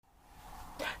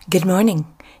Good morning.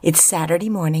 It's Saturday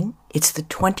morning. It's the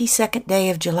 22nd day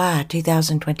of July,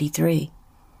 2023.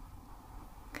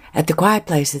 At the Quiet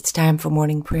Place, it's time for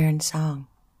morning prayer and song.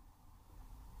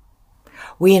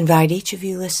 We invite each of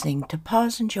you listening to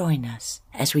pause and join us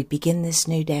as we begin this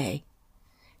new day,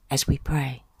 as we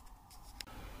pray.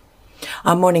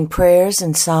 Our morning prayers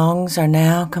and songs are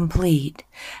now complete,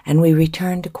 and we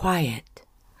return to quiet,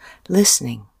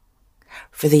 listening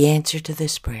for the answer to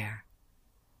this prayer.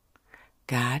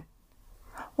 God,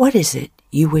 what is it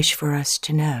you wish for us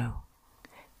to know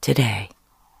today?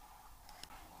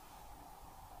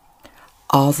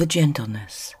 All the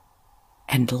gentleness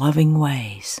and loving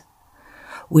ways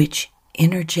which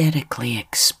energetically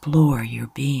explore your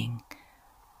being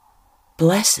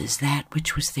blesses that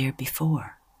which was there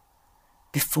before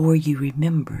you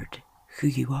remembered who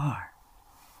you are.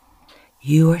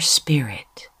 You are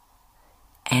spirit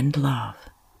and love.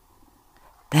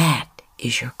 That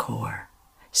is your core.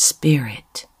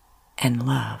 Spirit and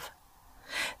love.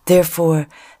 Therefore,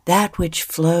 that which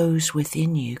flows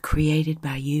within you, created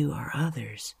by you or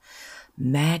others,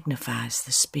 magnifies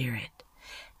the spirit,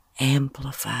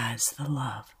 amplifies the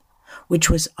love, which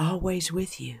was always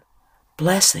with you,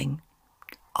 blessing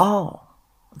all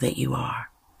that you are.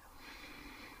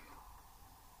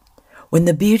 When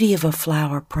the beauty of a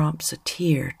flower prompts a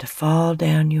tear to fall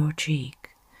down your cheek,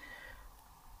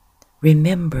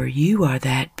 remember you are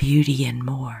that beauty and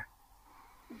more.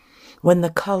 When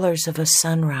the colors of a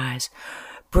sunrise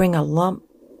bring a lump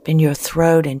in your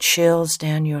throat and chills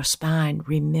down your spine,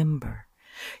 remember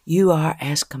you are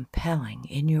as compelling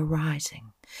in your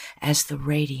rising as the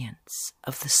radiance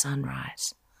of the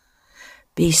sunrise.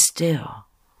 Be still,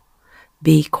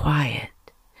 be quiet,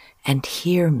 and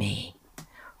hear me,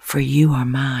 for you are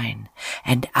mine,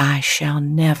 and I shall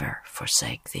never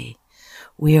forsake thee.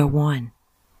 We are one.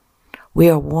 We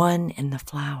are one in the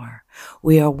flower.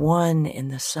 We are one in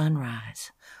the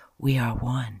sunrise. We are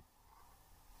one.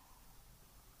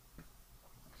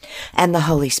 And the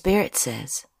Holy Spirit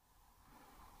says,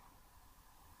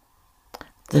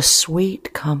 the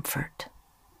sweet comfort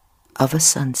of a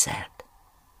sunset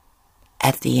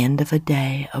at the end of a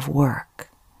day of work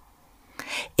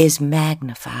is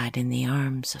magnified in the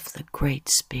arms of the Great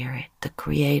Spirit, the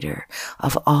Creator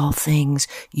of all things,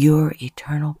 your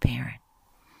eternal parent.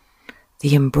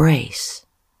 The embrace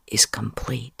is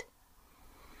complete.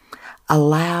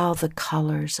 Allow the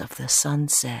colors of the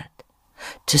sunset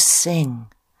to sing,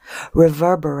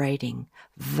 reverberating,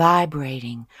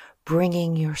 vibrating,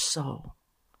 bringing your soul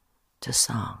to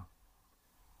song.